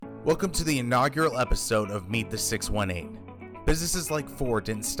Welcome to the inaugural episode of Meet the 618. Businesses like Ford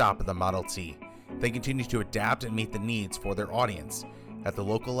didn't stop at the Model T. They continue to adapt and meet the needs for their audience. At the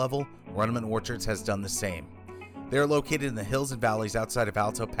local level, Runneman Orchards has done the same. They are located in the hills and valleys outside of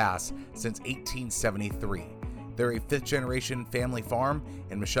Alto Pass since 1873. They're a fifth-generation family farm,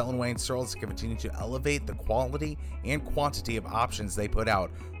 and Michelle and Wayne Searles continue to elevate the quality and quantity of options they put out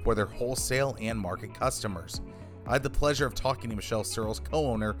for their wholesale and market customers. I had the pleasure of talking to Michelle Searles,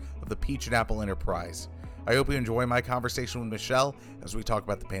 co-owner of the Peach and Apple Enterprise. I hope you enjoy my conversation with Michelle as we talk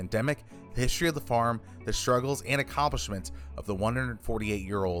about the pandemic, the history of the farm, the struggles and accomplishments of the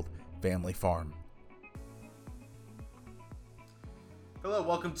 148-year-old family farm. Hello,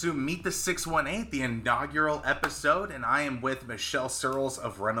 welcome to Meet the 618, the inaugural episode, and I am with Michelle Searles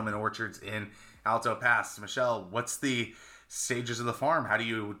of Runneman Orchards in Alto Pass. Michelle, what's the stages of the farm? How do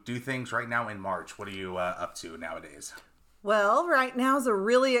you do things right now in March? What are you up to nowadays? Well, right now is a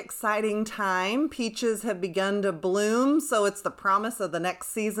really exciting time. Peaches have begun to bloom, so it's the promise of the next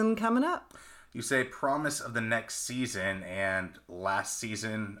season coming up. You say promise of the next season, and last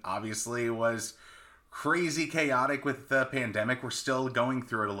season obviously was crazy chaotic with the pandemic. We're still going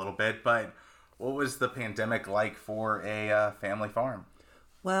through it a little bit, but what was the pandemic like for a family farm?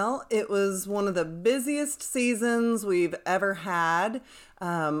 Well, it was one of the busiest seasons we've ever had.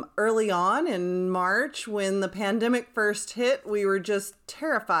 Early on in March, when the pandemic first hit, we were just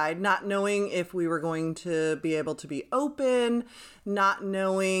terrified, not knowing if we were going to be able to be open, not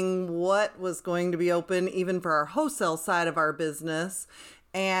knowing what was going to be open, even for our wholesale side of our business.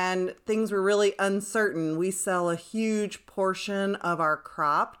 And things were really uncertain. We sell a huge portion of our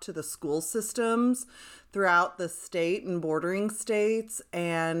crop to the school systems throughout the state and bordering states.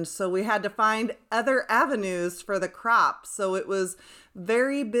 And so we had to find other avenues for the crop. So it was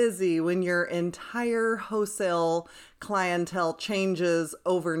very busy when your entire wholesale clientele changes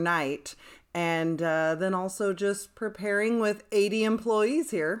overnight. And then also just preparing with 80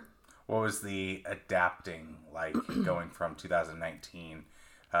 employees here. What was the adapting like going from 2019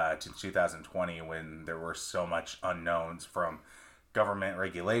 to 2020 when there were so much unknowns from government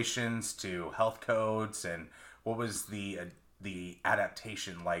regulations to health codes, and what was the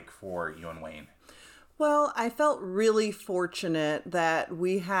adaptation like for you and Wayne? Well, I felt really fortunate that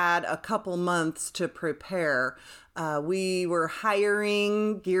we had a couple months to prepare. We were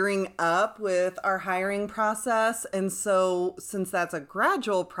gearing up with our hiring process. And so since that's a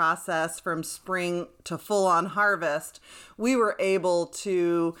gradual process from spring to full-on harvest, we were able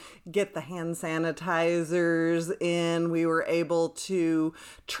to get the hand sanitizers in. We were able to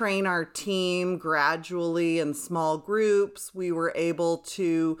train our team gradually in small groups. We were able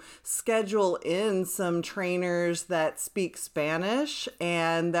to schedule in some trainers that speak Spanish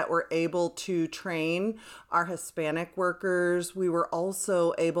and that were able to train our Hispanic workers. We were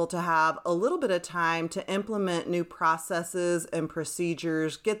also able to have a little bit of time to implement new processes and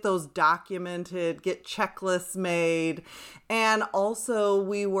procedures, get those documented, get checklists made. And also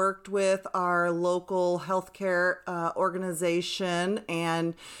we worked with our local healthcare organization,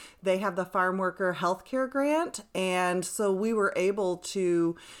 and they have the Farm Worker Healthcare Grant. And so we were able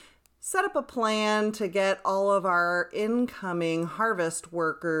to set up a plan to get all of our incoming harvest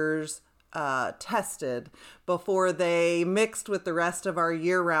workers tested before they mixed with the rest of our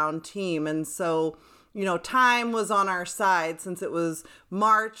year-round team. And so, time was on our side since it was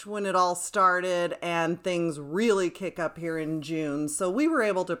March when it all started and things really kick up here in June. So we were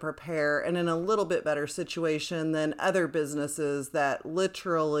able to prepare and in a little bit better situation than other businesses that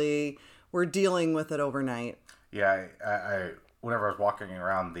literally were dealing with it overnight. Yeah, I whenever I was walking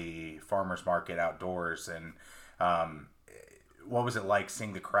around the farmers market outdoors, and what was it like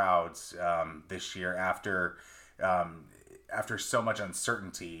seeing the crowds this year after so much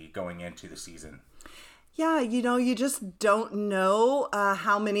uncertainty going into the season? Yeah, you just don't know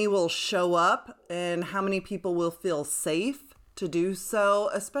how many will show up and how many people will feel safe to do so,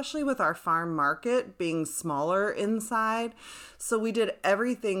 especially with our farm market being smaller inside. So we did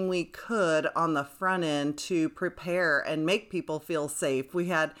everything we could on the front end to prepare and make people feel safe. We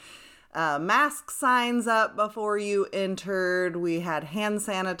had mask signs up before you entered. We had hand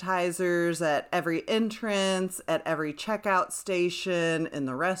sanitizers at every entrance, at every checkout station, in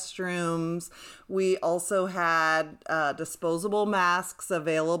the restrooms. We also had disposable masks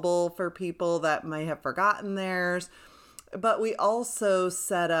available for people that might have forgotten theirs. But we also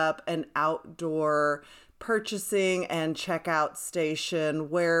set up an outdoor purchasing and checkout station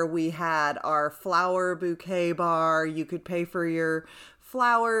where we had our flower bouquet bar. You could pay for your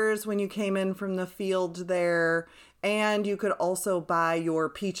flowers when you came in from the field there. And you could also buy your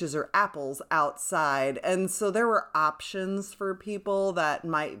peaches or apples outside. And so there were options for people that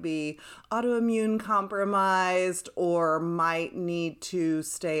might be autoimmune compromised or might need to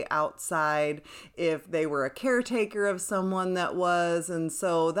stay outside if they were a caretaker of someone that was. And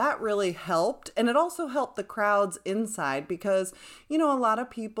so that really helped. And it also helped the crowds inside because, a lot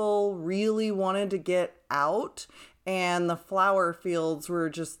of people really wanted to get out, and the flower fields were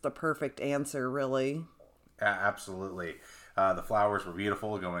just the perfect answer, really. Absolutely. The flowers were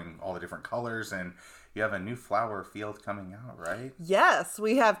beautiful, going all the different colors, and you have a new flower field coming out, right? Yes,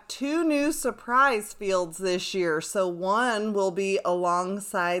 we have 2 new surprise fields this year. So one will be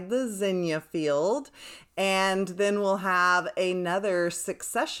alongside the zinnia field, and then we'll have another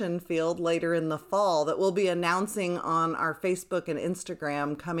succession field later in the fall that we'll be announcing on our Facebook and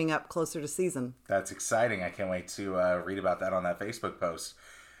Instagram coming up closer to season. That's exciting. I can't wait to read about that on that Facebook post.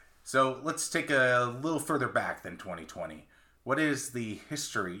 So let's take a little further back than 2020. What is the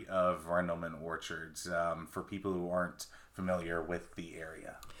history of Rendleman Orchards for people who aren't familiar with the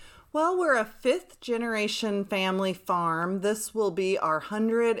area? Well, we're a 5th generation family farm. This will be our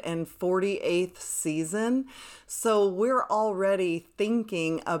 148th season. So we're already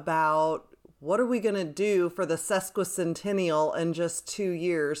thinking about what are we going to do for the sesquicentennial in just 2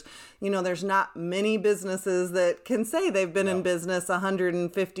 years? There's not many businesses that can say they've been in business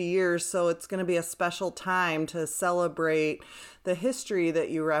 150 years. So it's going to be a special time to celebrate the history that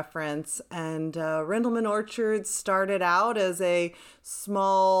you reference. And Rendleman Orchards started out as a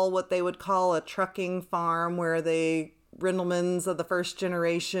small, what they would call a trucking farm, where they Rendlemans of the first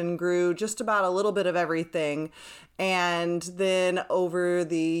generation grew just about a little bit of everything. And then over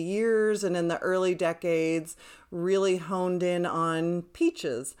the years and in the early decades, really honed in on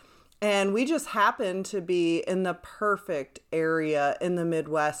peaches. And we just happen to be in the perfect area in the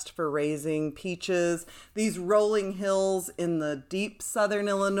Midwest for raising peaches. These rolling hills in the deep southern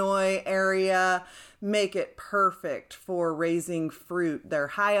Illinois area make it perfect for raising fruit. They're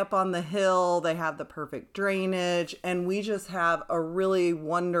high up on the hill, they have the perfect drainage, and we just have a really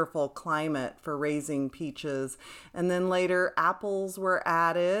wonderful climate for raising peaches. And then later, apples were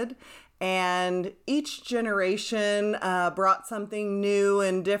added. And each generation brought something new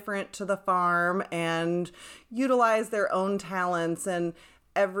and different to the farm and utilized their own talents. And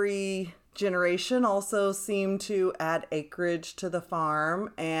every generation also seemed to add acreage to the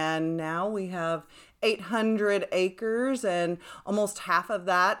farm. And now we have 800 acres, and almost half of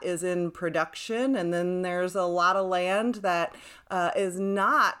that is in production. And then there's a lot of land that is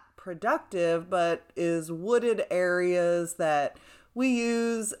not productive, but is wooded areas that we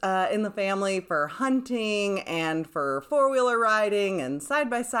use in the family for hunting and for four-wheeler riding and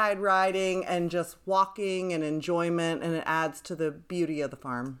side-by-side riding and just walking and enjoyment, and it adds to the beauty of the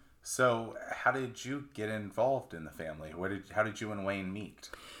farm. So how did you get involved in the family? How did you and Wayne meet?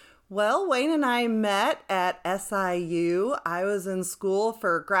 Well, Wayne and I met at SIU. I was in school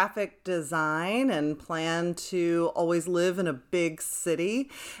for graphic design and planned to always live in a big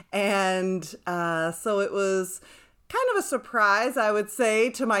city. And so it was kind of a surprise, I would say,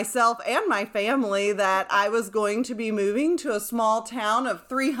 to myself and my family that I was going to be moving to a small town of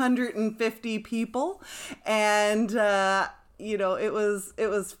 350 people. And, it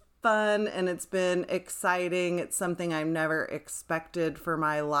was fun, and it's been exciting. It's something I've never expected for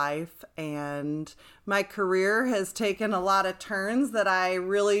my life. And my career has taken a lot of turns that I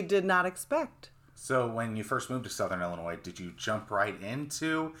really did not expect. So when you first moved to Southern Illinois, did you jump right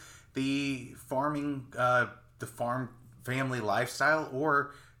into the farming, the farm family lifestyle,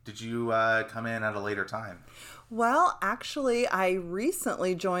 or did you come in at a later time? Well, actually, I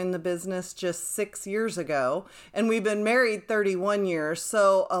recently joined the business just 6 years ago, and we've been married 31 years.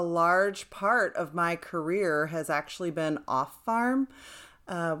 So a large part of my career has actually been off farm.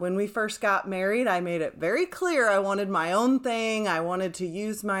 When we first got married, I made it very clear I wanted my own thing. I wanted to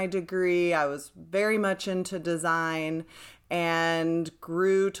use my degree. I was very much into design and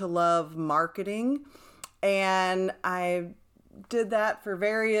grew to love marketing. And I did that for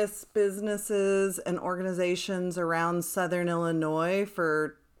various businesses and organizations around Southern Illinois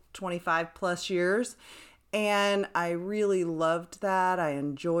for 25 plus years. And I really loved that. I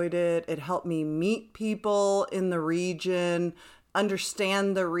enjoyed it. It helped me meet people in the region,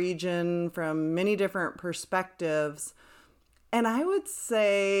 understand the region from many different perspectives. And I would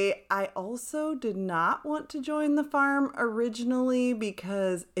say I also did not want to join the farm originally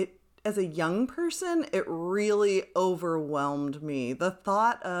because as a young person, it really overwhelmed me. The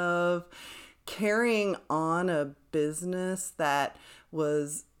thought of carrying on a business that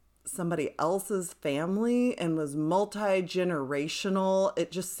was somebody else's family and was multi-generational.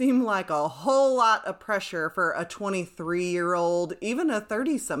 It just seemed like a whole lot of pressure for a 23-year-old, even a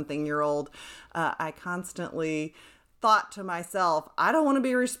 30-something-year-old. I constantly thought to myself, I don't want to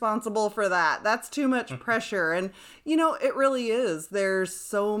be responsible for that. That's too much pressure. And, it really is. There's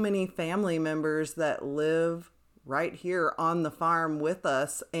so many family members that live right here on the farm with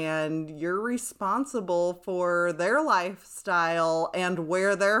us, and you're responsible for their lifestyle and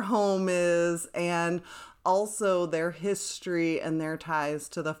where their home is and also their history and their ties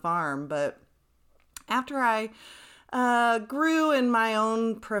to the farm. But after I grew in my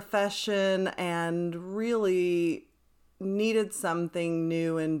own profession and really needed something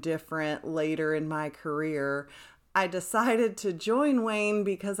new and different later in my career, I decided to join Wayne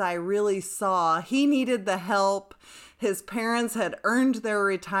because I really saw he needed the help. His parents had earned their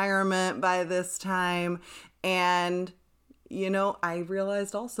retirement by this time. And, I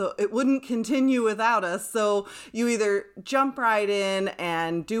realized also it wouldn't continue without us. So you either jump right in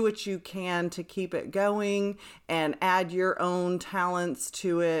and do what you can to keep it going and add your own talents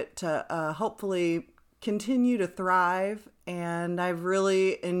to it to hopefully continue to thrive. And I've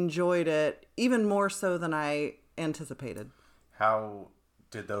really enjoyed it, even more so than I anticipated. How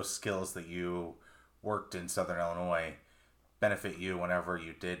did those skills that you worked in Southern Illinois benefit you whenever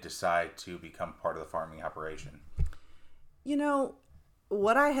you did decide to become part of the farming operation?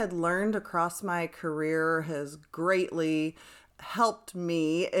 What I had learned across my career has greatly helped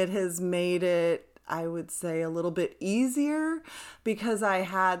me. It has made it, I would say, a little bit easier because I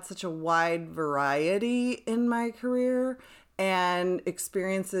had such a wide variety in my career and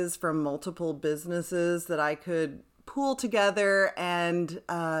experiences from multiple businesses that I could pool together and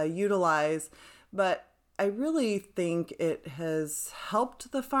utilize. But I really think it has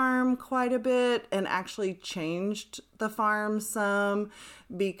helped the farm quite a bit and actually changed the farm some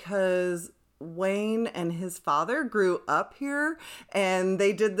because Wayne and his father grew up here and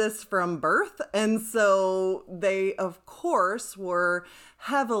they did this from birth. And so they, of course, were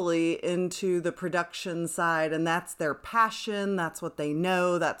heavily into the production side, and that's their passion. That's what they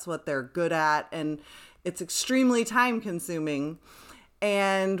know. That's what they're good at. And it's extremely time consuming.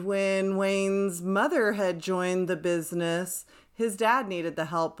 And when Wayne's mother had joined the business, his dad needed the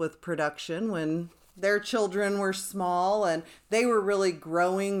help with production when their children were small and they were really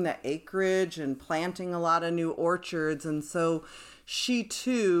growing the acreage and planting a lot of new orchards. And so she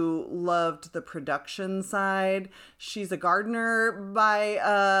too loved the production side. She's a gardener by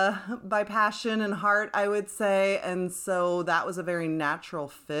passion and heart, I would say. And so that was a very natural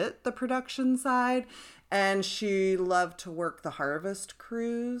fit, the production side. And she loved to work the harvest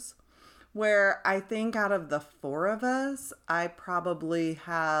crews, where I think out of the four of us, I probably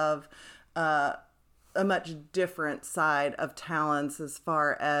have a much different side of talents as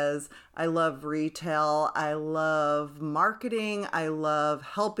far as I love retail, I love marketing, I love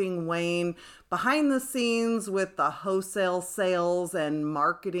helping Wayne behind the scenes with the wholesale sales and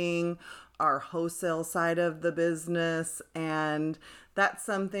marketing our wholesale side of the business. And that's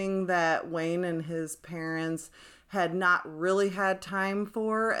something that Wayne and his parents had not really had time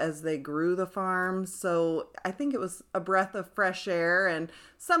for as they grew the farm. So I think it was a breath of fresh air and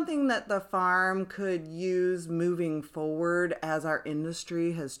something that the farm could use moving forward as our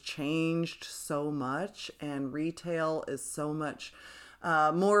industry has changed so much and retail is so much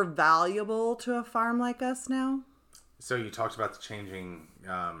more valuable to a farm like us now. So you talked about the changing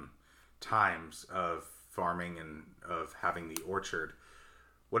times of farming and of having the orchard.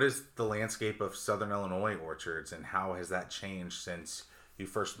 What is the landscape of Southern Illinois orchards, and how has that changed since you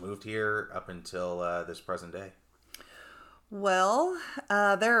first moved here up until this present day? Well,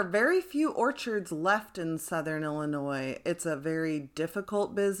 there are very few orchards left in Southern Illinois. It's a very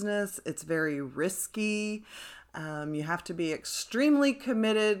difficult business. It's very risky. You have to be extremely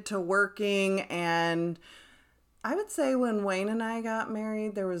committed to working, and I would say when Wayne and I got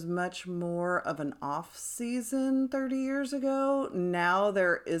married, there was much more of an off season 30 years ago. Now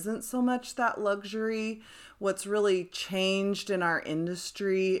there isn't so much that luxury. What's really changed in our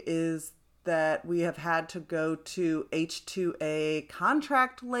industry is that we have had to go to H-2A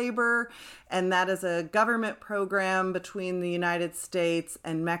contract labor, and that is a government program between the United States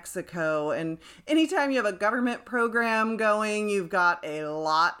and Mexico. And anytime you have a government program going, you've got a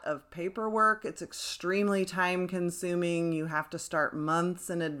lot of paperwork. It's extremely time consuming. You have to start months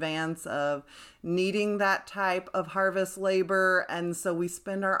in advance of needing that type of harvest labor. And so we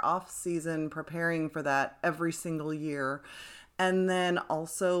spend our off season preparing for that every single year. And then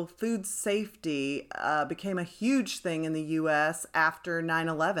also food safety became a huge thing in the U.S. after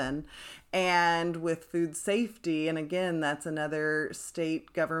 9/11. And with food safety, and again, that's another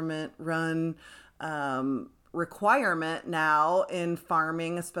state government run requirement now in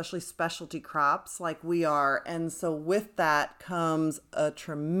farming, especially specialty crops like we are. And so with that comes a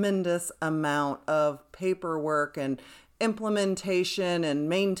tremendous amount of paperwork and implementation and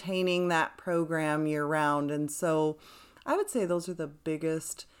maintaining that program year round. And so I would say those are the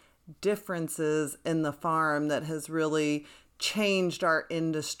biggest differences in the farm that has really changed our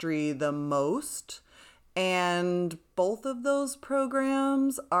industry the most. And both of those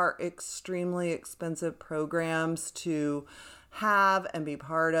programs are extremely expensive programs to have and be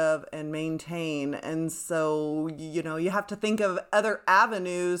part of and maintain. And so, you have to think of other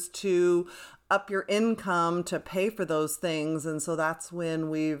avenues to up your income to pay for those things. And so that's when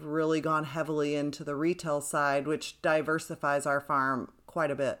we've really gone heavily into the retail side, which diversifies our farm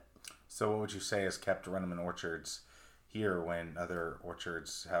quite a bit. So what would you say has kept Runneman Orchards here when other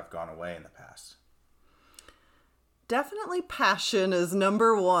orchards have gone away in the past? Definitely passion is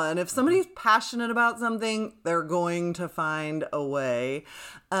number one. If somebody's passionate about something, they're going to find a way.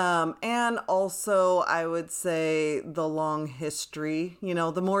 And also, I would say the long history.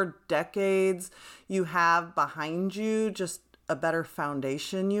 The more decades you have behind you, just a better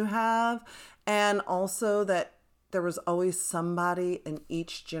foundation you have. And also that there was always somebody in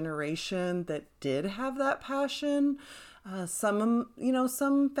each generation that did have that passion. Some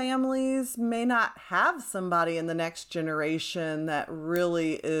families may not have somebody in the next generation that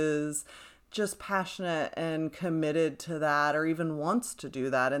really is just passionate and committed to that or even wants to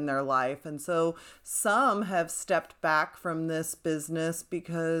do that in their life. And so some have stepped back from this business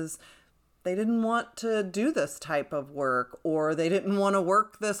because they didn't want to do this type of work or they didn't want to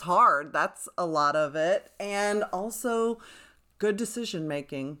work this hard. That's a lot of it. And also good decision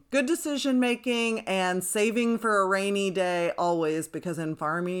making and saving for a rainy day always, because in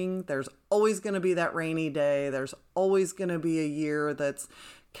farming, there's always going to be that rainy day. There's always going to be a year that's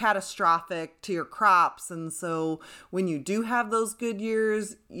catastrophic to your crops. And so when you do have those good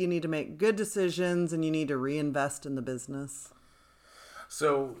years, you need to make good decisions and you need to reinvest in the business.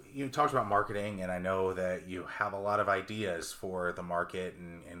 So you talked about marketing, and I know that you have a lot of ideas for the market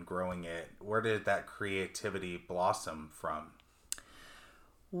and growing it. Where did that creativity blossom from?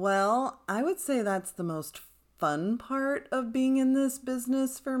 Well, I would say that's the most fun part of being in this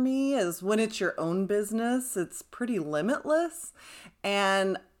business for me is when it's your own business, it's pretty limitless.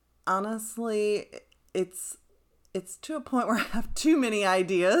 And honestly, it's to a point where I have too many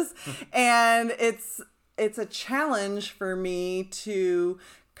ideas and it's a challenge for me to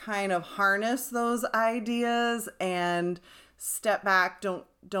kind of harness those ideas and step back,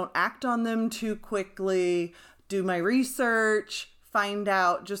 don't act on them too quickly, do my research, find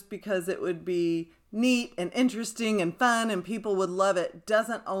out just because it would be neat and interesting and fun and people would love it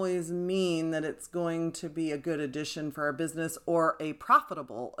doesn't always mean that it's going to be a good addition for our business or a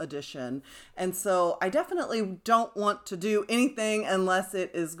profitable addition. And so I definitely don't want to do anything unless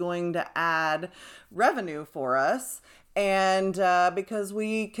it is going to add revenue for us. And because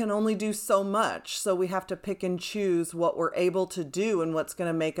we can only do so much, so we have to pick and choose what we're able to do and what's going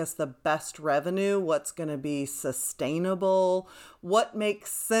to make us the best revenue, what's going to be sustainable, what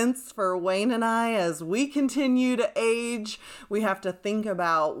makes sense for Wayne and I as we continue to age. We have to think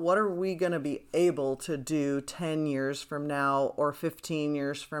about what are we going to be able to do 10 years from now or 15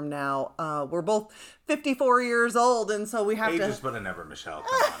 years from now. We're both 54 years old, and so we have Ages to... but a never, Michelle.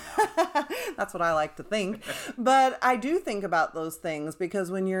 Come on now. That's what I like to think. But I do think about those things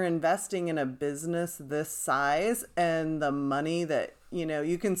because when you're investing in a business this size and the money that,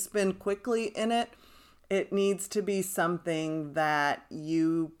 you can spend quickly in it, it needs to be something that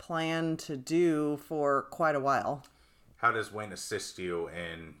you plan to do for quite a while. How does Wayne assist you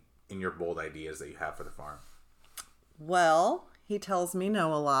in your bold ideas that you have for the farm? Well, he tells me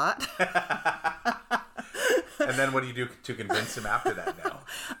no a lot. And then what do you do to convince him after that now?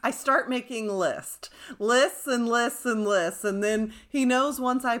 I start making lists and lists. And then he knows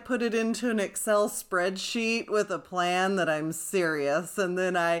once I put it into an Excel spreadsheet with a plan that I'm serious. And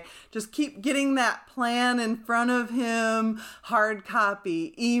then I just keep getting that plan in front of him, hard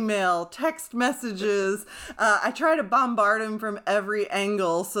copy, email, text messages. I try to bombard him from every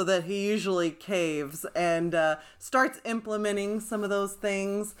angle so that he usually caves and starts implementing some of those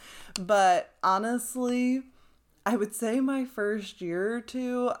things. But honestly, I would say my first year or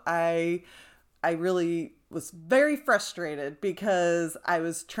two, I really was very frustrated because I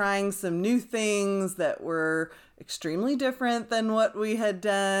was trying some new things that were extremely different than what we had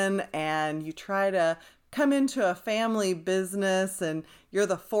done. And you try to come into a family business and you're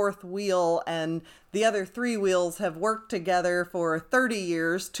the fourth wheel and the other three wheels have worked together for 30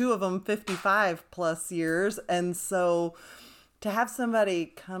 years, two of them 55 plus years. And so to have somebody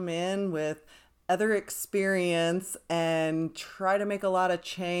come in with other experience and try to make a lot of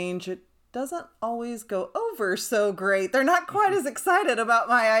change, it doesn't always go over so great. They're not quite as excited about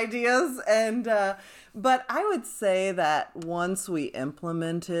my ideas. But I would say that once we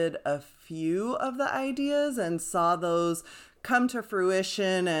implemented a few of the ideas and saw those come to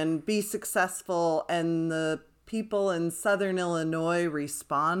fruition and be successful, and the people in Southern Illinois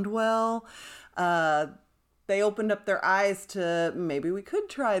respond well, they opened up their eyes to maybe we could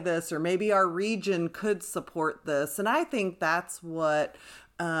try this, or maybe our region could support this. And I think that's what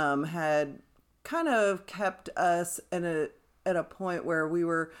had kind of kept us at a point where we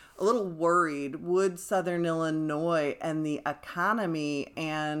were a little worried. Would Southern Illinois and the economy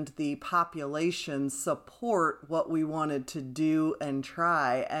and the population support what we wanted to do and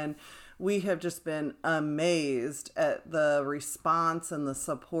try? And we have just been amazed at the response and the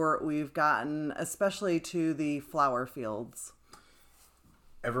support we've gotten, especially to the flower fields.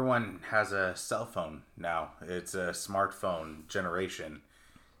 Everyone has a cell phone now. It's a smartphone generation.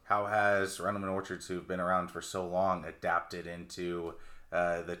 How has Rendleman Orchards, who've been around for so long, adapted into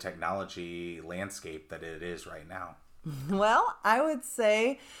the technology landscape that it is right now? Well, I would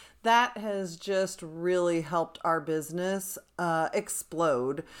say that has just really helped our business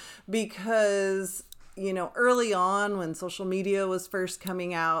explode, because, early on when social media was first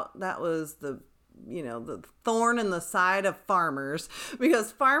coming out, that was the thorn in the side of farmers,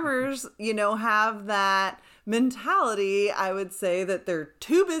 because farmers, have that mentality, I would say, that they're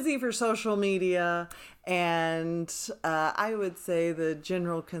too busy for social media. And I would say the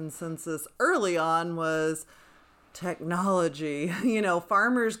general consensus early on was technology.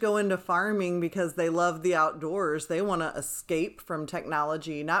 Farmers go into farming because they love the outdoors. They want to escape from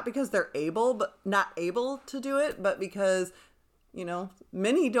technology, not because they're not able to do it, but because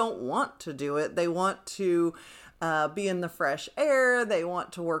many don't want to do it. They want to be in the fresh air. They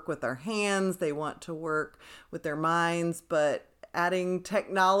want to work with their hands. They want to work with their minds. But adding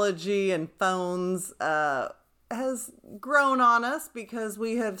technology and phones has grown on us, because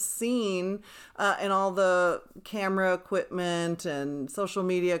we have seen in all the camera equipment and social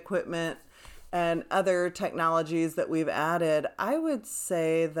media equipment and other technologies that we've added. I would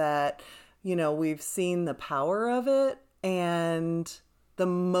say that, we've seen the power of it. And the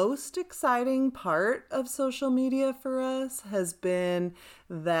most exciting part of social media for us has been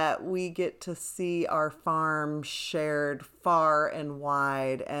that we get to see our farm shared far and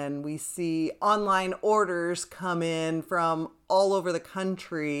wide, and we see online orders come in from all over the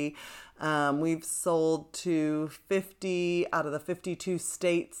country. We've sold to 50 out of the 52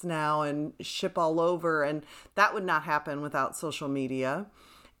 states now and ship all over, and that would not happen without social media.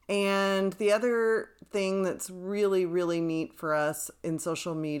 And the other thing that's really, really neat for us in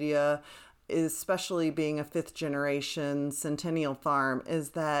social media, especially being a fifth generation Centennial farm, is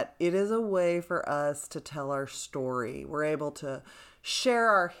that it is a way for us to tell our story. We're able to share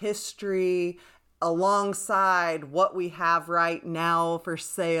our history alongside what we have right now for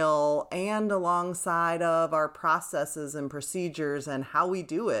sale, and alongside of our processes and procedures and how we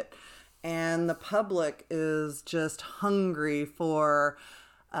do it. And the public is just hungry for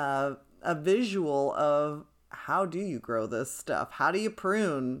a visual of, how do you grow this stuff? How do you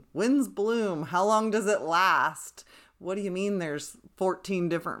prune? When's bloom? How long does it last? What do you mean there's 14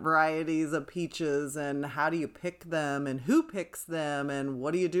 different varieties of peaches, and how do you pick them, and who picks them, and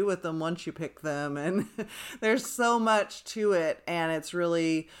what do you do with them once you pick them? And there's so much to it, and it's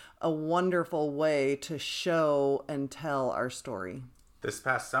really a wonderful way to show and tell our story. This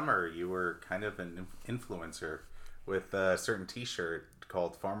past summer, you were kind of an influencer with a certain t-shirt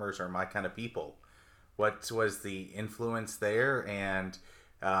called Farmers Are My Kind of People. What was the influence there, and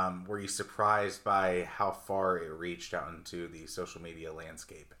were you surprised by how far it reached out into the social media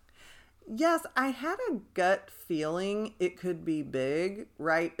landscape? Yes, I had a gut feeling it could be big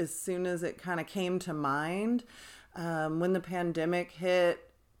right as soon as it kind of came to mind. When the pandemic hit,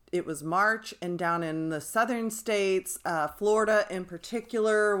 it was March, and down in the southern states, Florida in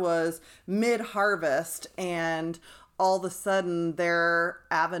particular, was mid-harvest, and all of a sudden their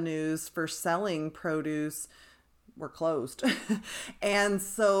avenues for selling produce were closed. And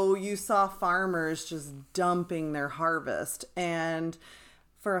so you saw farmers just dumping their harvest. And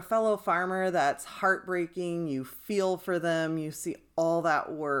for a fellow farmer, that's heartbreaking. You feel for them. You see all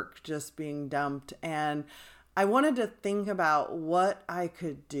that work just being dumped. And I wanted to think about what I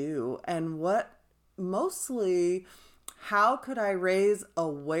could do, and how could I raise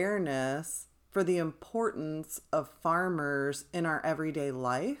awareness for the importance of farmers in our everyday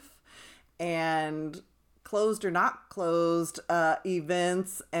life. And closed or not closed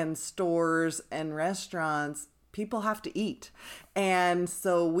events and stores and restaurants, people have to eat. And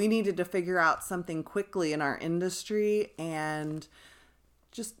so we needed to figure out something quickly in our industry, and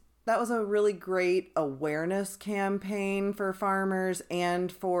just that was a really great awareness campaign for farmers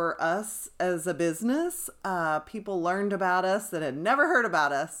and for us as a business. People learned about us that had never heard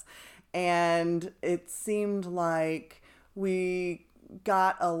about us, and it seemed like we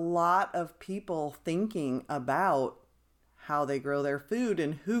got a lot of people thinking about how they grow their food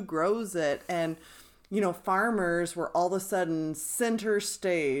and who grows it. And, farmers were all of a sudden center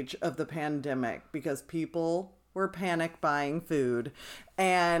stage of the pandemic because people were panic buying food.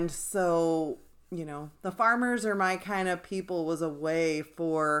 And so, the farmers are my kind of people was a way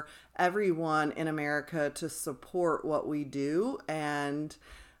for everyone in America to support what we do and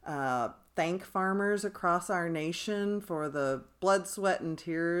thank farmers across our nation for the blood, sweat, and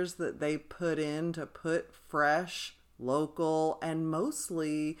tears that they put in to put fresh, local, and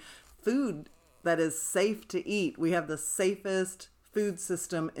mostly food that is safe to eat. We have the safest food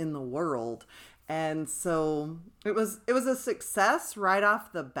system in the world. And so it was a success right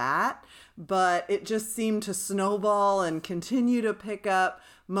off the bat, but it just seemed to snowball and continue to pick up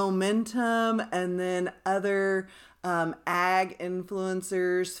momentum. And then other ag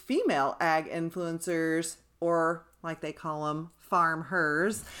influencers, female ag influencers, or like they call them, farm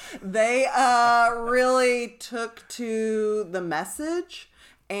hers, they really took to the message.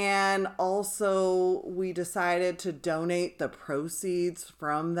 And also we decided to donate the proceeds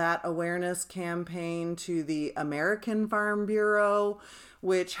from that awareness campaign to the American Farm Bureau,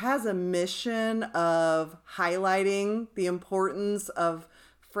 which has a mission of highlighting the importance of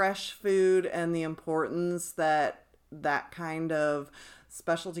fresh food and the importance that kind of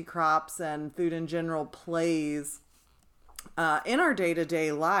specialty crops and food in general plays in our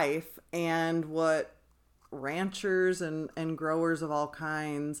day-to-day life, and what ranchers and growers of all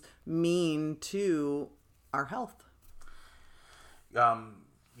kinds mean to our health.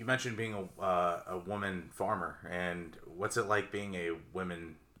 You mentioned being a woman farmer, and what's it like being a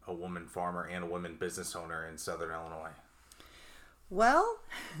woman farmer and a woman business owner in Southern Illinois? Well,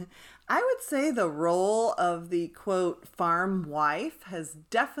 I would say the role of the quote farm wife has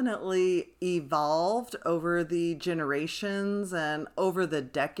definitely evolved over the generations and over the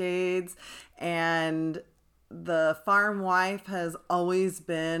decades, and the farm wife has always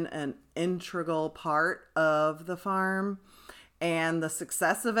been an integral part of the farm and the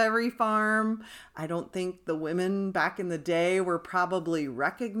success of every farm. I don't think the women back in the day were probably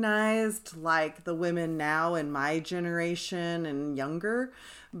recognized like the women now in my generation and younger,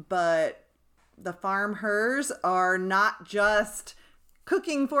 but the farm hers are not just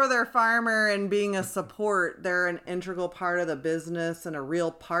cooking for their farmer and being a support. They're an integral part of the business and a real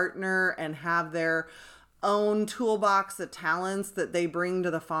partner, and have their own toolbox of talents that they bring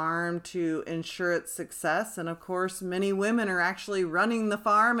to the farm to ensure its success. And of course, many women are actually running the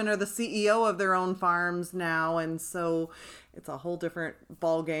farm and are the CEO of their own farms now. And so it's a whole different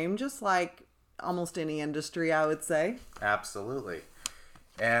ball game, just like almost any industry, I would say. Absolutely.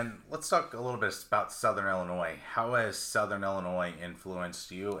 And let's talk a little bit about Southern Illinois. How has Southern Illinois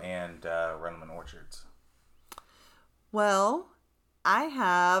influenced you and Runman Orchards? Well, I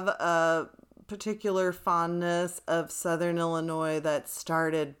have a particular fondness of Southern Illinois that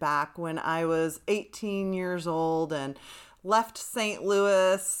started back when I was 18 years old and left St.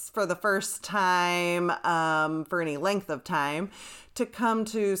 Louis for the first time, for any length of time, to come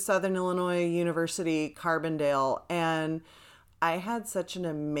to Southern Illinois University, Carbondale. And I had such an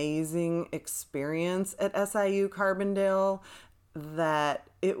amazing experience at SIU Carbondale that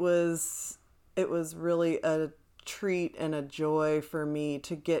it was really a treat and a joy for me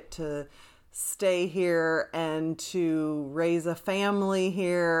to get to stay here and to raise a family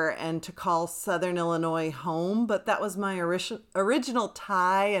here and to call Southern Illinois home. But that was my original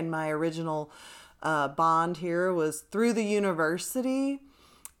tie, and my original bond here was through the university.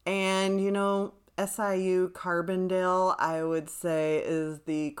 And, SIU Carbondale, I would say, is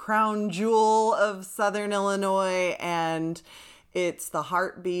the crown jewel of Southern Illinois, and it's the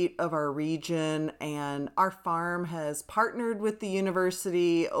heartbeat of our region. And our farm has partnered with the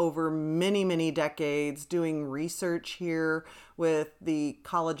university over many, many decades doing research here with the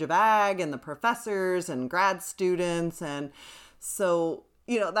College of Ag and the professors and grad students. And so,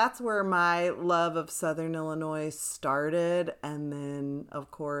 that's where my love of Southern Illinois started. And then,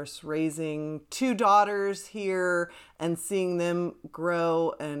 of course, raising two daughters here and seeing them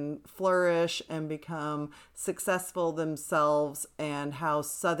grow and flourish and become successful themselves, and how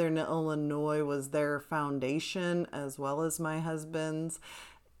Southern Illinois was their foundation as well as my husband's.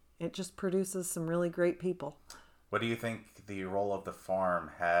 It just produces some really great people. What do you think the role of the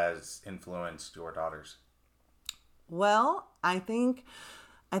farm has influenced your daughters? Well, I think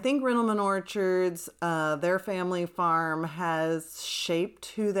Rindleman Orchards, their family farm, has shaped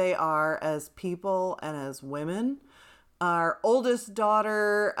who they are as people and as women. Our oldest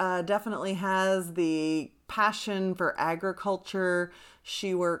daughter definitely has the passion for agriculture.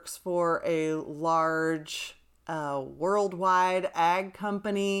 She works for a large worldwide ag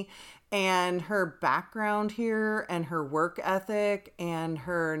company, and her background here and her work ethic and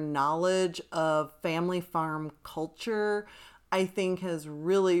her knowledge of family farm culture, I think, has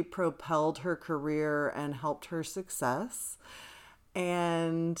really propelled her career and helped her success.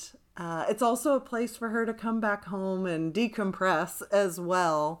 And it's also a place for her to come back home and decompress as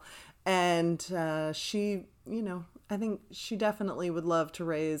well. And she, I think she definitely would love to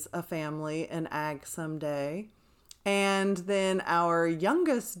raise a family in ag someday. And then our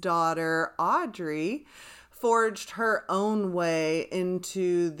youngest daughter, Audrey, forged her own way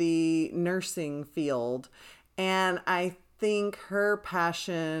into the nursing field. And I think her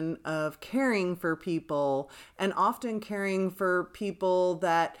passion of caring for people, and often caring for people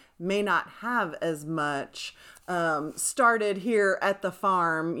that may not have as much, started here at the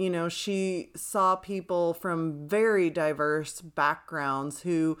farm. She saw people from very diverse backgrounds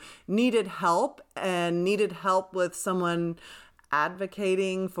who needed help with someone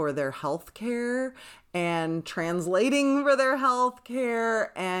advocating for their health care and translating for their health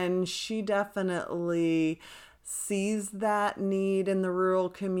care. And she definitely sees that need in the rural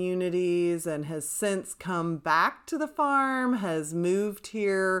communities and has since come back to the farm, has moved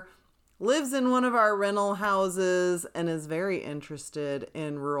here, lives in one of our rental houses, and is very interested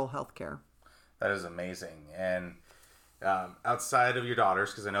in rural healthcare. That is amazing. And outside of your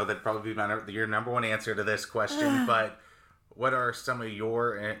daughters, because I know that'd probably be your number one answer to this question, but what are some of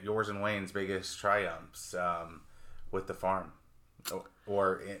yours and Wayne's biggest triumphs with the farm,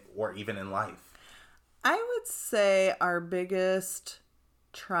 or even in life? I would say our biggest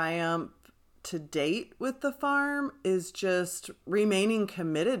triumph to date with the farm is just remaining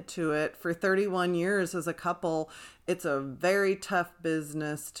committed to it for 31 years as a couple. It's a very tough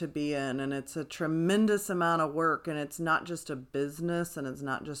business to be in, and it's a tremendous amount of work, and it's not just a business and it's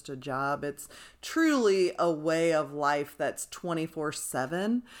not just a job. It's truly a way of life that's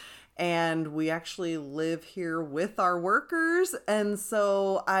 24/7. And we actually live here with our workers. And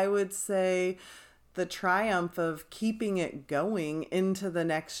so I would say the triumph of keeping it going into the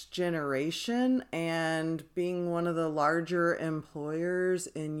next generation and being one of the larger employers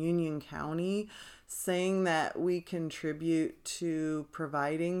in Union County, saying that we contribute to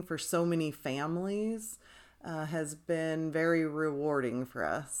providing for so many families, has been very rewarding for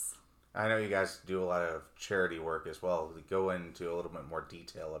us. I know you guys do a lot of charity work as well. Go into a little bit more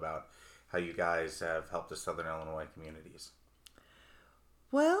detail about how you guys have helped the Southern Illinois communities.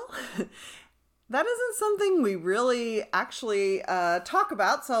 Well, that isn't something we really actually talk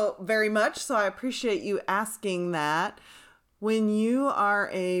about so very much, so I appreciate you asking that. When you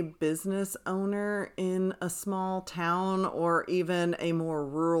are a business owner in a small town or even a more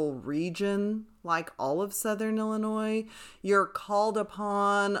rural region like all of Southern Illinois, you're called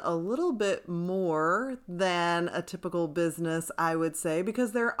upon a little bit more than a typical business, I would say,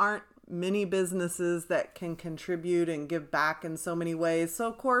 because there aren't many businesses that can contribute and give back in so many ways. So,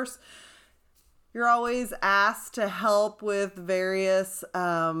 of course, you're always asked to help with various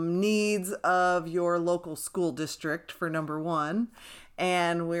needs of your local school district, for number one.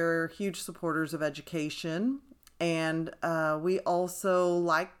 And we're huge supporters of education. And we also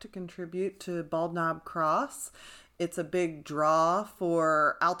like to contribute to Bald Knob Cross. It's a big draw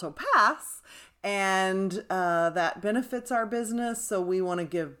for Alto Pass, and that benefits our business. So we want to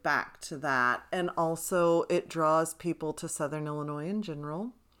give back to that. And also it draws people to Southern Illinois in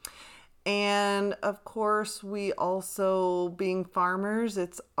general. And of course, we also, being farmers,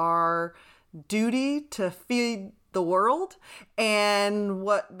 it's our duty to feed the world. And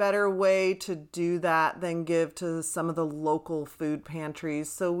what better way to do that than give to some of the local food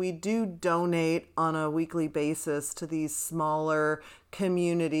pantries? So we do donate on a weekly basis to these smaller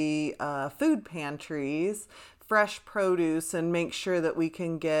community food pantries, fresh produce, and make sure that we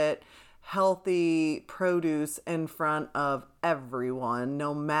can get healthy produce in front of everyone,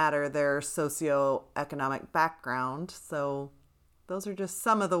 no matter their socioeconomic background. So those are just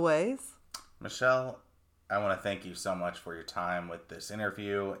some of the ways. Michelle, I want to thank you so much for your time with this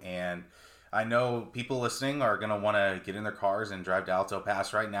interview. And I know people listening are going to want to get in their cars and drive to Alto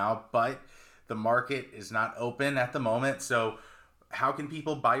Pass right now, but the market is not open at the moment. So how can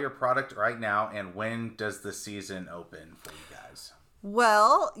people buy your product right now, and when does the season open for you guys?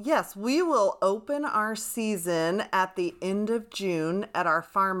 Well, yes, we will open our season at the end of June at our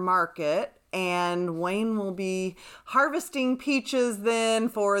farm market, and Wayne will be harvesting peaches then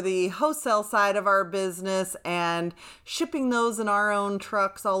for the wholesale side of our business and shipping those in our own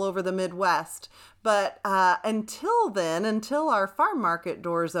trucks all over the Midwest. But until then, until our farm market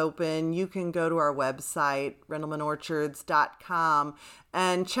doors open, you can go to our website, rendlemanorchards.com,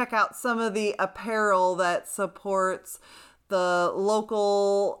 and check out some of the apparel that supports the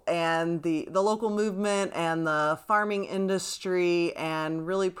local and the local movement and the farming industry, and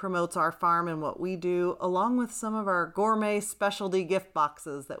really promotes our farm and what we do, along with some of our gourmet specialty gift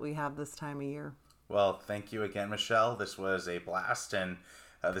boxes that we have this time of year. Well, thank you again, Michelle. This was a blast, and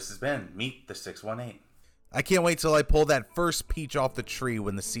this has been Meet the 618. I can't wait till I pull that first peach off the tree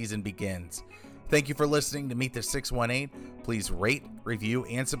when the season begins. Thank you for listening to Meet the 618. Please rate, review,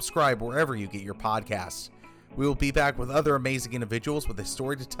 and subscribe wherever you get your podcasts. We will be back with other amazing individuals with a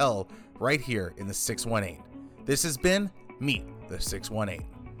story to tell right here in the 618. This has been Meet the 618.